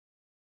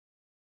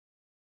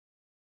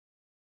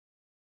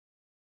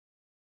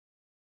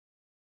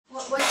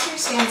What's your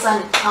stance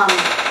on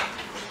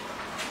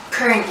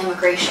current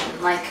immigration,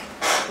 like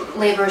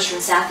laborers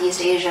from Southeast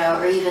Asia,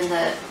 or even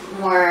the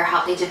more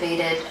hotly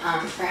debated,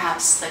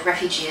 perhaps like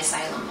refugee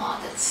asylum law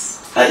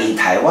that's in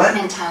Taiwan?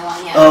 In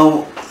Taiwan, yeah.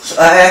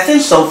 I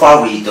think so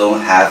far we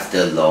don't have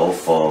the law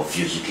for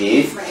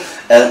fugitive, Right.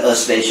 and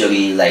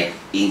especially like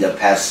in the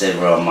past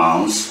several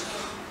months,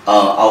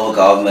 our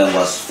government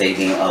was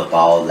thinking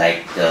about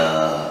like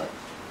the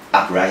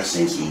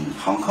uprisings in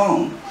Hong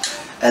Kong,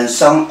 and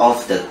some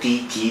of the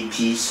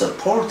DPP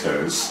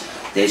supporters,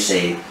 they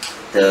say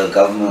the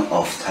government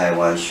of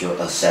Taiwan should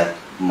accept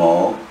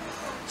more,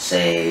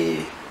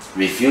 say,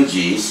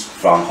 refugees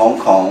from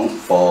Hong Kong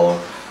for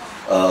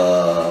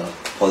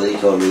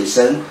political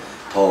reason,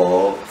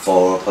 for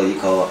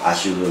political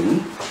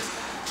asylum.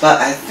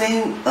 But I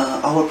think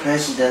our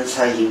President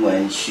Tsai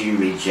Ing-wen, she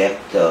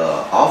reject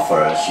the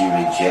offer, she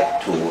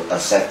reject to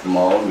accept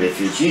more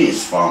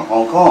refugees from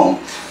Hong Kong.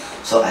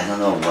 So I don't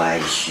know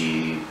why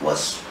she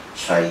was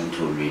trying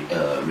to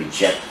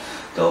reject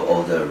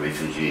all the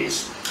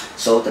refugees.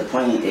 So the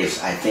point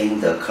is, I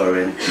think the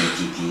current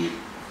DPP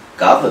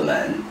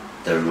government,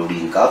 the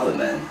ruling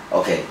government,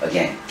 okay,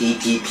 again,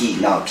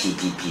 DPP, not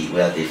PPP, we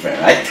are different,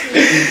 right?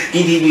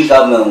 DPP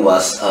government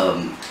was,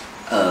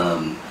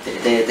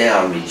 they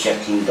are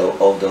rejecting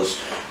all those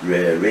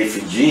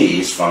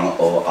refugees from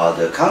all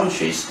other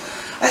countries.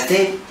 I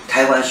think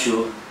Taiwan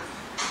should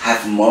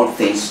have more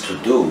things to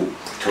do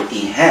to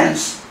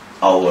enhance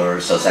our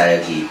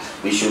society.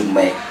 We should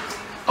make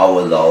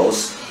our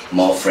laws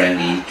more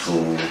friendly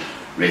to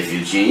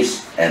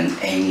refugees and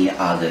any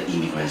other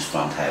immigrants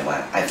from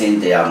Taiwan. I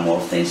think there are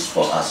more things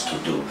for us to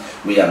do.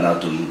 We are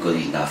not doing good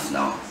enough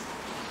now.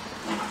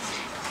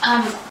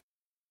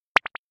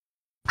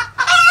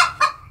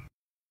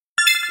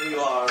 So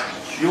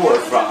you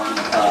were from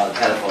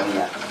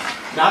California?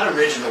 Not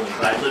originally,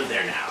 but I live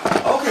there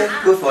now. Okay,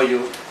 good for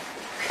you.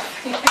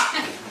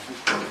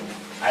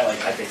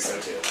 I think so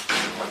too.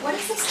 What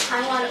is this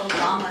Taiwan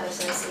Obama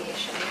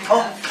Association?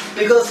 Oh,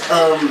 because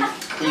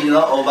you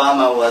know,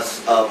 Obama was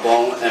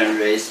born and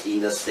raised in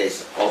the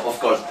States. Of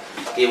course,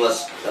 he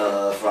was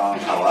from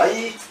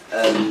Hawaii,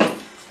 and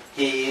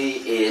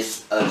he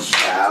is a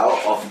child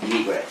of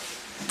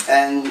immigrants.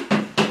 And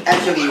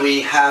actually,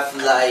 we have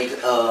like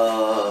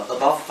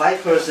about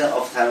 5%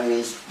 of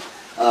Taiwanese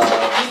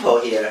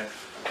people here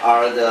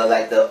are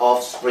the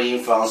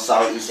offspring from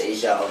Southeast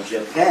Asia or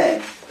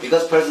Japan.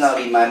 Because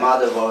personally, my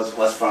mother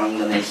was from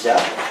Indonesia.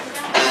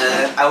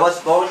 I was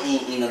born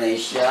in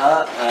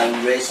Indonesia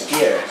and raised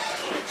here.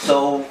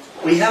 So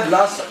we have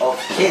lots of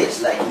kids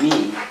like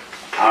me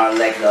are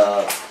like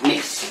a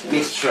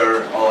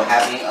mixture or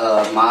having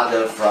a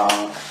mother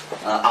from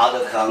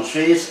other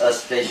countries,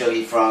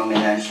 especially from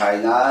mainland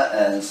China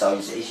and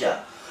Southeast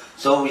Asia.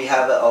 So we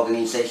have an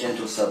organization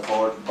to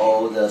support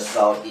all the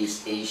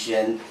Southeast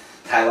Asian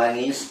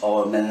Taiwanese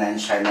or mainland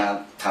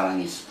China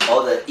Taiwanese,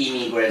 all the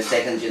immigrants,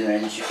 second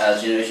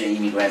generation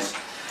immigrants,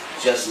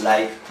 just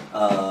like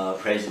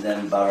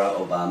President Barack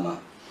Obama.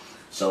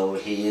 So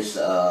he is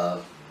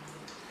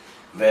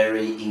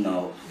very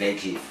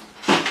innovative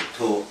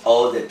to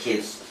all the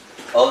kids,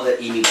 all the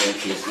immigrant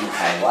kids in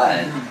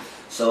Taiwan.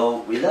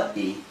 So we love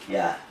him,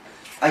 yeah.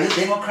 Are you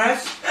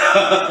Democrats?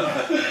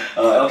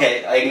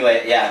 Okay,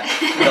 anyway, yeah.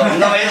 No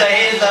matter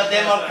he is a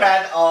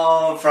Democrat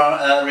or from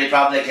a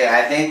Republican,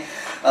 I think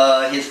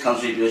his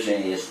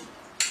contribution is,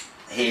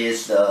 he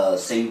is the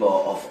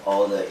symbol of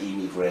all the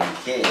immigrant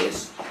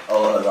kids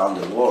all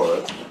around the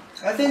world.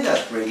 I think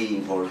that's pretty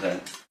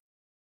important.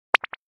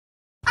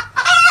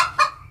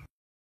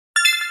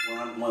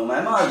 When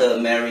my mother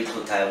married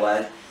to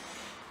Taiwan,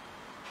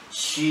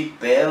 she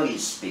barely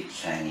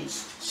speaks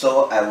Chinese,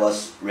 so I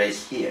was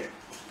raised here.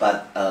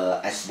 But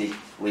I speak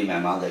with my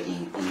mother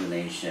in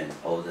Indonesian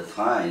all the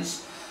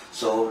times.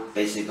 So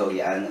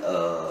basically, I'm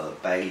a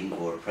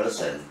bilingual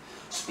person,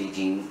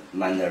 speaking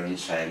Mandarin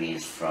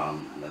Chinese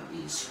from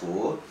in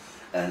school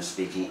and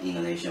speaking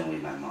Indonesian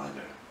with my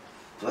mother.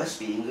 Do I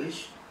speak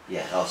English?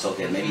 Yeah, also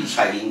okay, maybe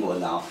trilingual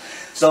now.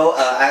 So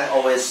I'm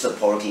always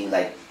supporting,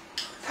 like,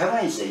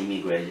 Taiwan is an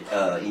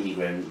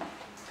immigrant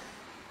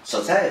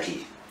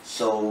society.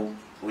 So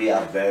we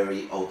are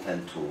very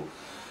open to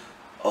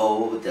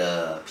all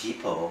the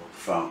people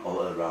from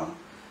all around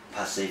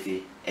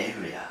Pacific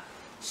area.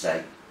 It's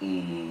like,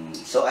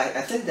 so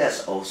I think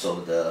that's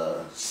also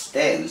the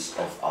stance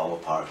of our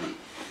party,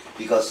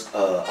 because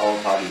our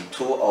party,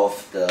 two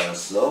of the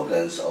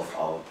slogans of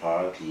our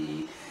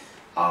party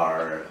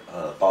are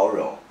包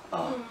容,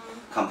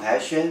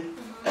 compassion,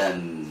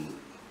 and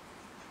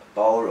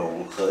包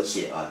容和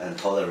解, and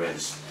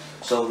tolerance.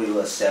 So we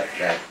will accept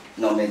that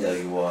no matter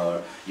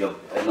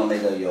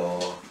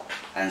your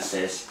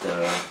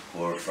ancestors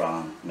were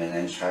from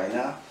mainland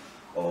China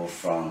or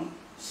from,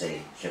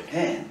 say,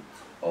 Japan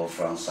or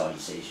from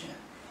Southeast Asia,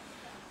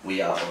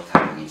 we are all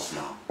Taiwanese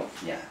now.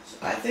 Yeah, so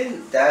I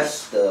think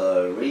that's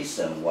the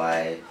reason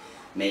why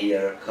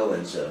Mayor He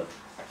Wen-je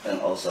and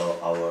also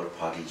our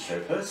party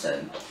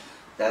chairperson,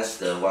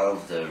 that's one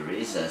of the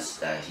reasons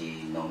that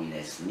he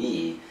nominates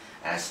me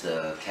as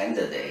the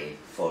candidate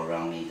for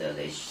running the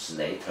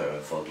legislator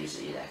for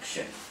this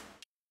election.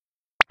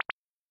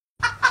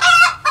 My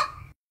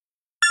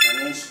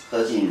name is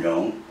何景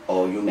荣,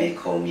 or you may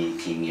call me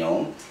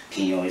Kimyung.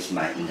 Kimyung is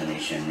my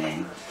Indonesian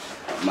name.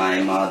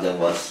 My mother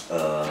was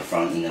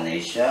from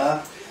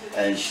Indonesia,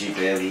 and she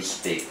barely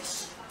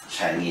speaks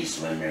Chinese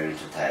when married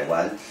to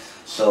Taiwan.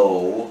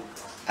 So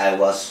I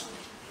was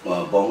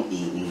born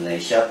in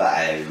Indonesia, but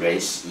I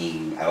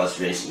was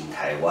raised in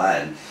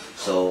Taiwan.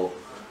 So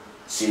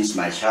since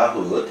my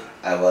childhood,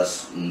 I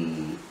was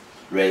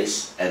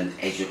raised and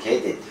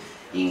educated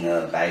in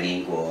a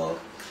bilingual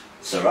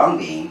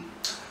surrounding.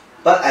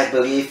 But I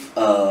believe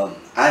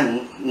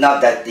I'm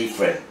not that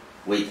different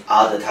with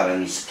other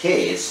Taiwanese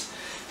kids,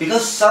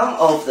 because some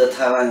of the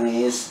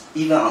Taiwanese,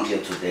 even until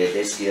today,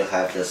 they still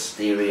have the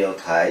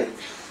stereotype,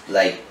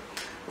 like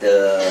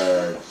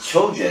the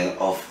children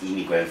of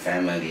immigrant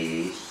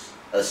families,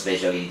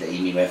 especially the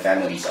immigrant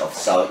families of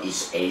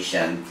Southeast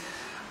Asian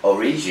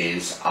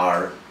origins,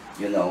 are,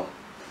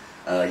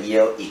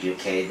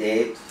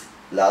 well-educated,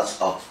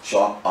 lots of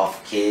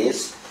drop-off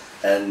kids,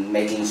 and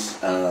making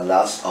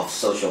lots of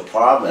social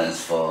problems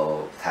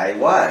for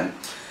Taiwan.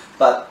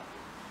 But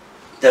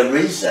the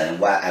reason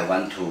why I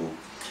want to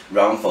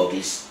run for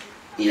this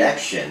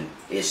election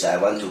is I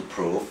want to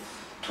prove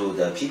to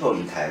the people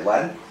in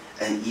Taiwan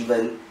and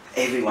even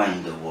everyone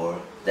in the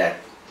world that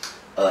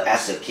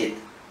as a kid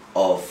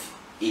of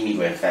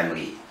immigrant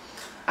family,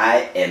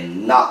 I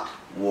am not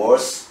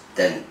worse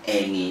than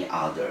any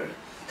other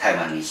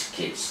Taiwanese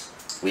kids.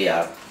 We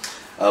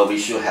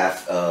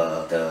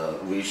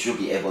should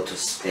be able to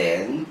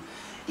stand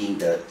in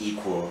the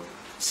equal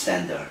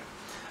standard.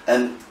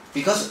 And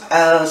because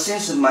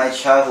since my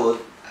childhood,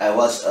 I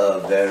was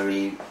a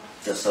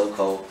the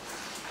so-called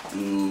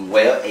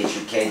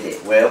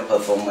well-educated,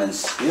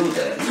 well-performance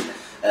student,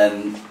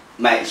 and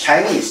my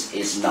Chinese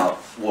is not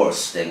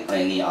worse than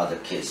any other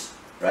kids,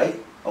 right?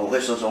 我会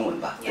说中文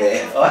吧？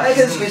对， I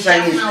can speak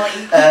Chinese.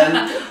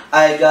 And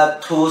I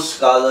got 2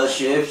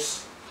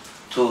 scholarships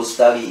to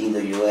study in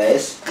the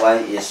U.S.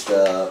 One is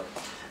the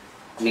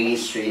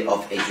Ministry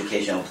of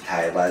Education of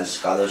Taiwan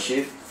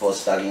scholarship for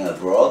studying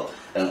abroad,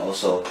 and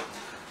also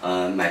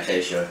my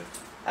pleasure.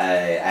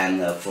 I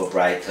am a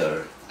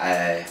Fulbrighter.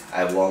 I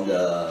won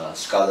the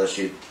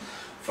scholarship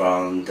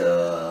from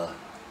the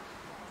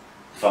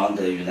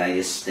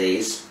United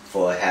States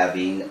for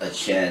having a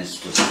chance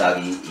to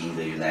study in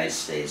the United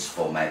States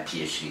for my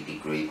PhD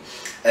degree.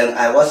 And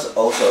I was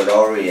also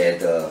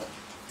laureate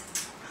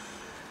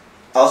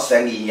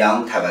Outstanding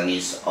Young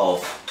Taiwanese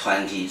of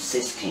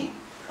 2016.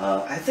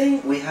 I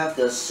think we have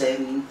the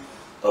same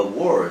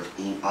award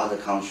in other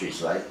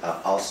countries, right?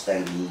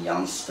 Outstanding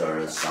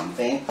Youngster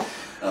something,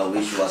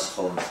 which was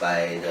held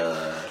by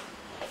the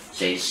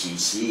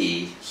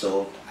JCC.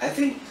 So I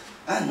think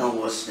I'm not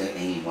worse than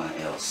anyone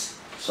else.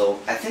 So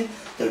I think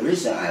the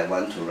reason I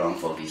want to run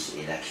for this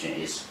election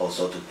is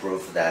also to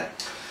prove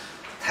that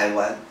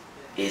Taiwan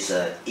is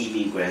an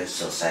immigrant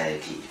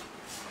society.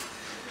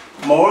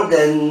 More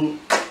than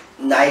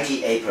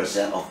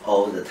 98% of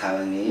all the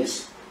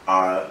Taiwanese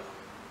are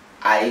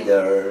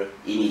either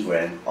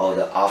immigrant or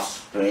the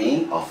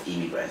offspring of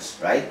immigrants,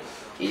 right?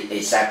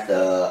 Except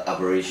the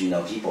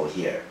Aboriginal people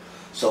here.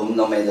 So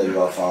no matter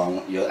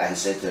your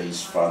ancestor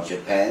is from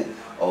Japan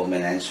or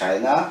mainland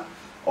China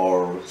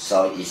or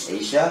Southeast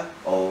Asia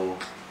or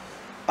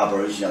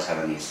Aboriginal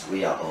Taiwanese,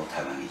 we are all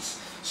Taiwanese.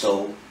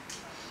 So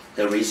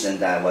the reason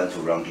that I want to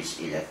run this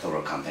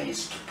electoral campaign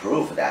is to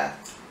prove that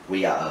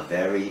we are a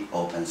very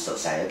open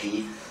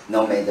society.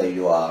 No matter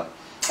your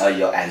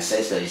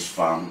ancestor is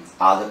from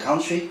other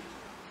country,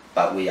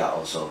 but we are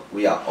all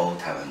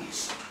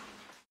Taiwanese.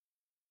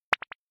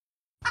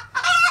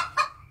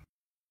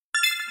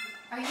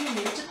 Are you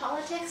new to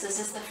politics? Is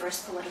this the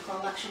first political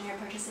election you're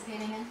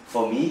participating in?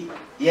 For me,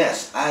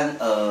 yes. And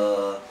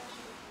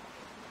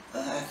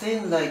I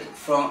think like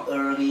from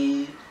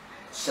early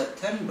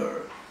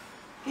September,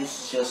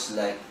 it's just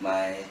like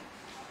my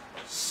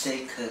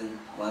second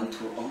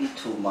only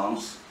 2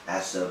 months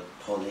as a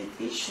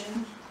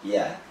politician.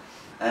 Yeah,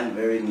 I'm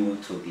very new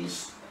to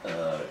this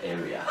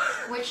area.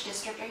 Which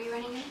district are you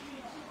running in?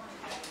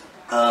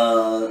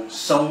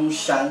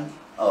 Songshan,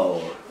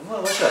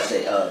 what should I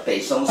say? 北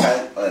松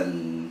山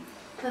and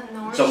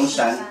中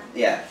山.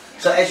 Yeah.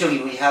 So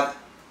actually we have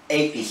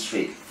 8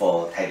 districts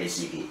for Taipei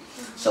City.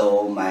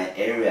 So my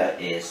area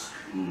is,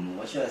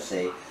 what should I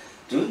say?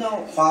 Do you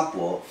know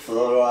Huabo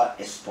Flora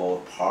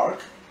Expo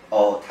Park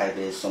or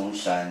Taipei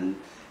Songshan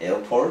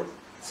Airport?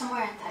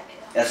 Somewhere in Taipei.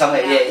 Yeah,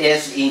 somewhere,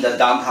 yes, in the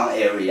downtown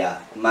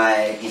area.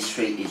 My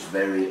district is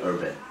very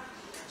urban,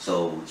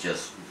 so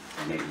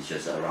maybe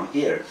just around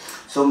here.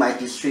 So my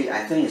district,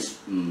 I think, is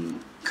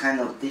kind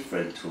of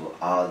different to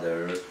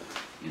other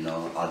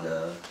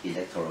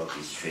electoral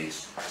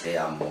districts. They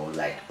are more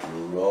like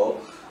rural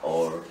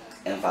or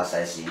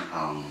emphasizing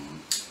on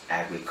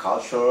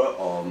agriculture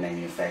or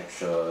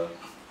manufacture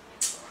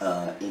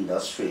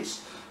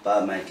industries.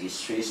 But my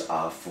districts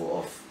are full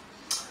of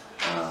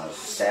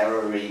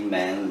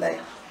salarymen, like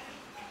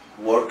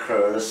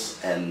workers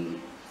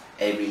and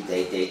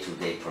everyday,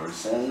 day-to-day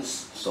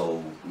persons.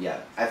 So yeah,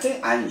 I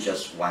think I'm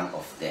just one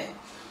of them.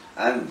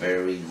 I'm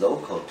very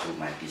local to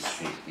my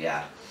district,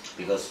 yeah,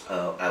 because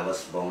I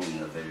was born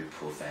in a very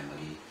poor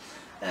family.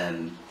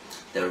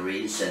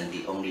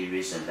 The only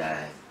reason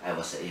that I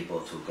was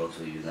able to go to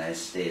the United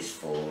States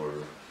for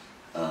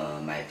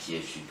my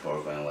PhD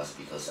program was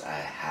because I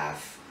have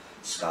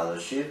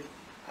scholarship.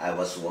 I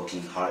was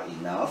working hard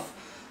enough.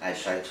 I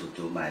tried to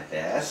do my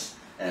best,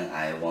 and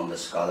I won the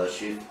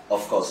scholarship.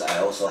 Of course, I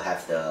also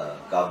have the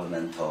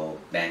governmental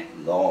bank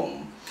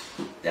loan.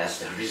 That's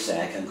the reason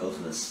I can go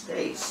to the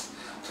States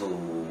to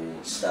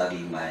study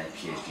my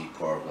PhD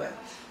program.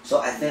 So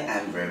I think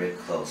I'm very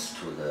close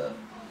to the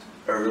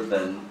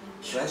urban,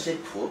 should I say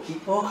poor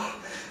people?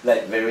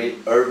 Like very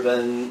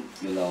urban,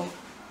 you know,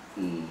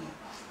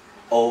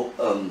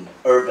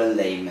 urban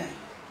layman.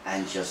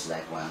 I'm just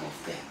like one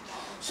of them.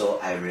 So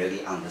I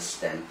really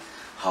understand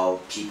how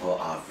people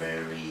are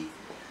very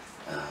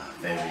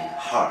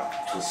hard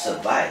to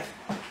survive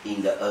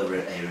in the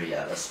urban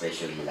area,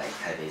 especially like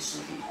Taipei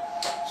City.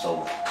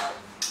 So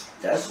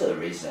that's the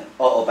reason.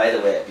 Oh, by the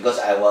way, because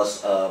I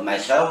was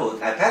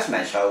I passed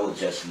my childhood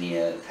just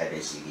near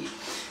Taipei City.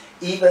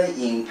 Even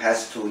in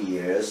past 2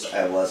 years,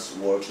 I was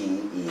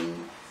working in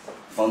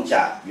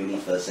Fengjia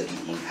University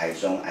in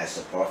Taichung as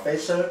a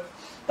professor.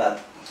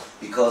 But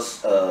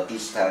because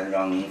this time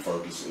running for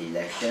this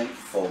election,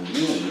 for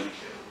me,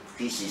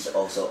 this is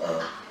also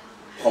a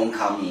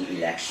homecoming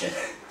election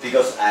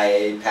because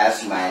I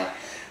passed my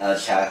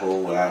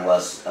childhood when I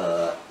was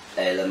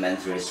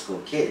elementary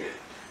school kid.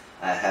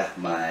 I have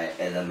my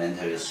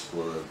elementary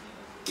school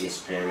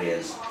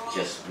experience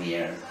just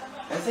near,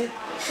 I think,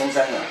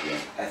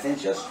 I think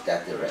just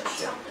that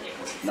direction,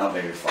 not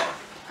very far.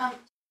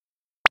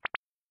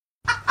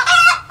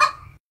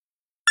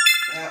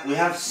 We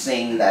have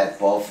seen that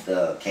both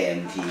the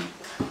KMT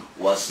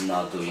was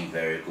not doing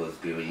very good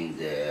during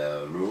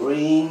the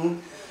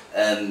ruling.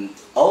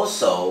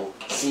 Also,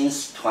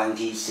 since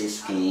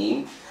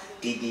 2016,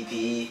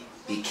 DPP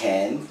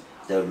became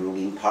the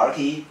ruling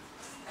party.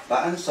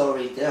 But I'm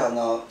sorry, they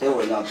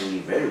were not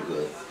doing very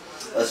good.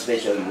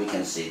 Especially we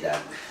can see that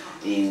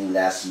in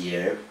last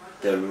year,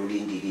 the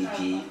ruling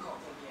DPP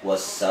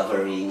was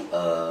suffering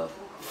a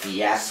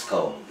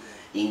fiasco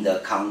in the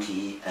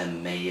county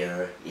and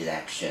mayor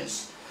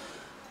elections.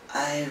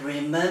 I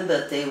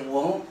remember they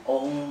won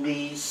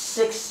only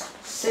 6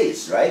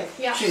 seats, right?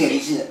 Yeah,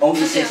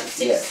 only 6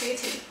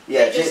 cities.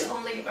 Yeah, they just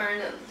only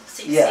earned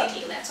 6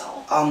 cities, that's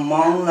all.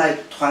 Among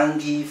like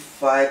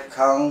 25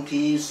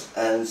 counties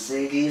and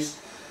cities,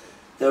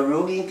 the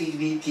ruling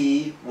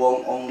DPP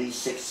won only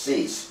 6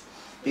 seats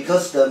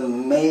because the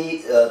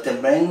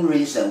main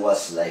reason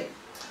was like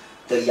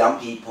the young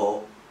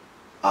people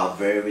are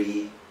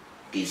very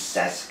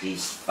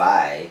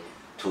dissatisfied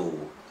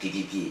to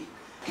DPP.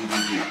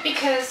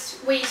 Because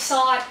we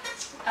saw it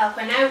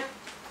when I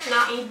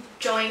not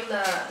enjoying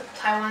the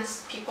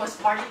Taiwan's People's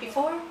Party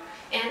before,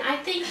 and I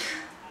think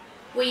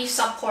we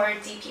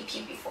support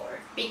DPP before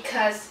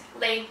because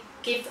they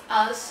give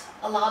us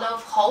a lot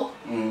of hope,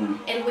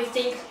 and we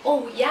think,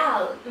 oh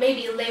yeah,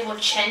 maybe they will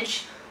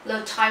change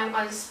the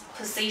Taiwan's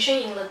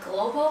position in the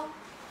global.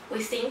 We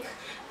think,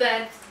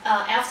 but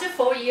after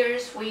 4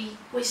 years, we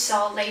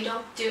saw they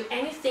don't do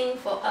anything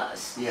for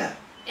us. Yeah.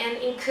 And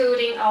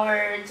including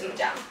our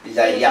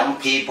the young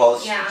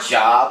people's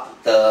job,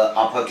 the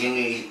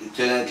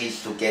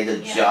opportunities to get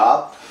a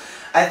job.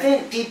 I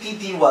think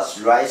DPP was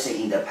rising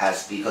in the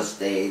past because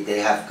they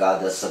have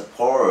got the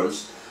support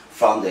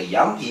from the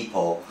young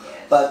people.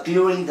 But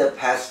during the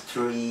past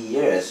 3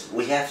 years,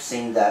 we have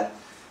seen that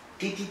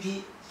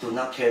DPP do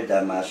not care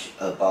that much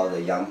about the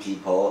young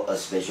people,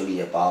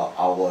 especially about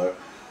our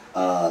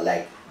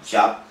like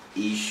job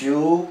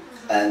issue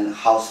and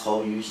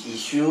household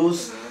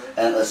issues,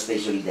 and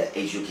especially the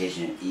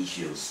education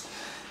issues.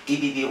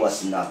 DPP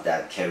was not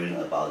that caring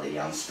about the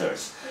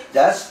youngsters.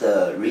 That's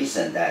the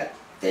reason that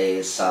they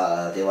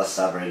were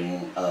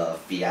suffering a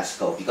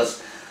fiasco,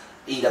 because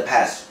in the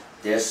past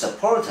their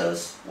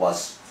supporters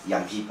was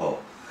young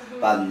people,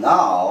 but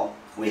now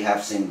we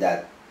have seen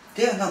that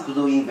they are not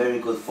doing very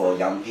good for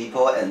young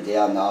people, and they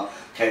are not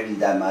caring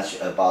that much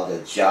about the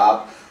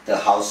job, the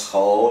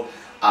household,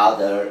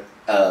 other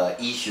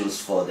issues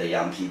for the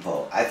young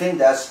people. I think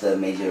that's the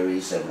major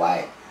reason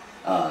why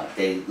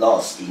they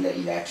lost in the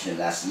election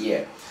last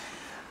year.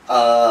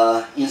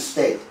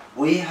 Instead,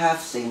 we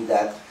have seen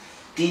that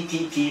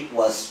DPP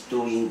was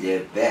doing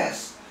their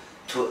best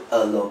to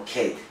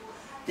allocate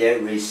their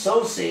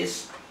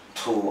resources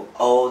to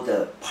all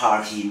the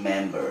party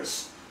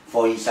members.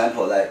 For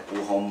example, like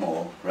Wu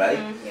Hongmo, right?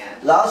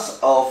 Lots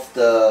of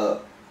the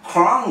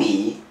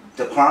crony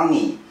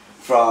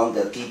from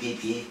the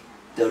DPP,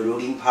 the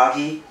ruling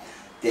party,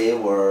 they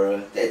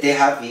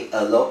have been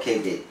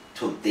allocated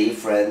to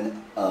different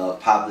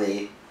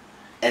public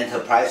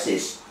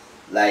enterprises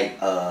like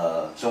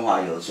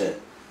Zhonghua Youzhen,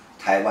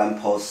 Taiwan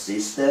Post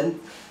System.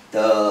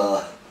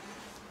 The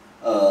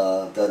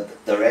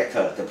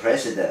director, the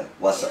president,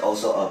 was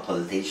also a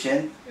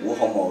politician, Wu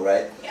Hongmo,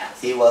 right?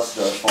 Yes. He was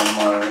the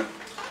former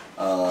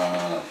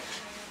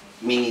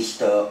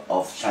Minister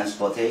of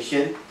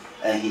Transportation,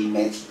 and he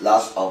made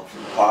lots of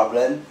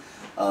problems.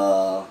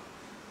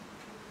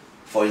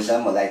 For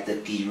example, like the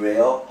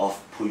derail of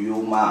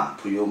Puyuma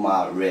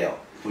Rail,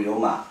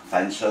 Puyuma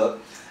翻车,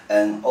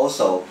 and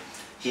also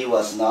he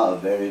was not a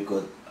very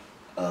good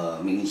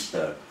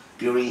minister.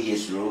 During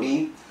his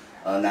ruling,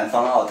 南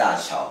方澳大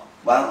桥,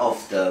 one of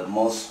the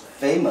most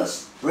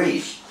famous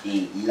bridge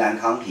in Yilan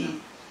County,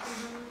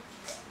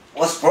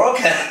 was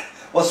broken,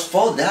 was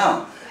fall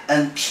down,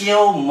 and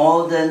killed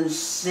more than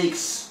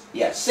six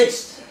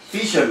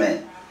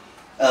fishermen.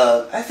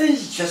 I think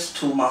it's just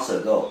 2 months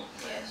ago.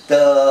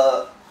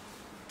 Yes.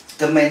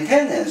 The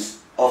maintenance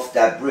of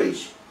that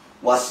bridge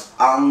was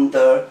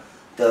under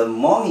the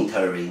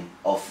monitoring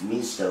of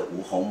Mr.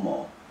 Wu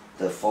Hongmo,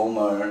 the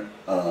former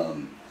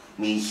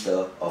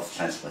Minister of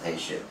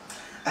Transportation.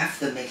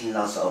 After making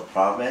lots of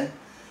problems,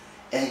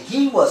 and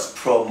he was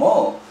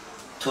promoted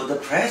to the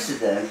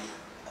president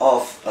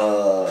of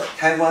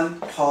Taiwan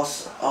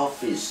Post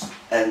Office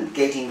and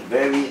getting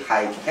very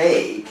high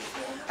pay.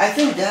 I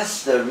think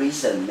that's the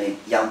reason make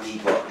young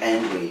people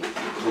angry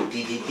to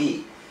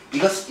PPP,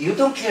 because you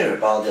don't care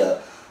about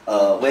the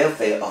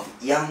welfare of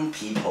young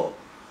people.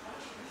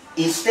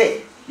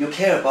 Instead, you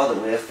care about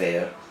the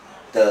welfare,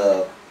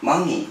 the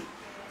money,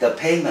 the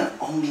payment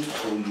only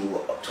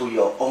to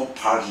your own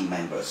party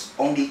members,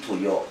 only to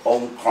your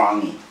own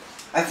crony.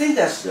 I think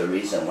that's the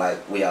reason why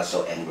we are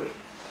so angry.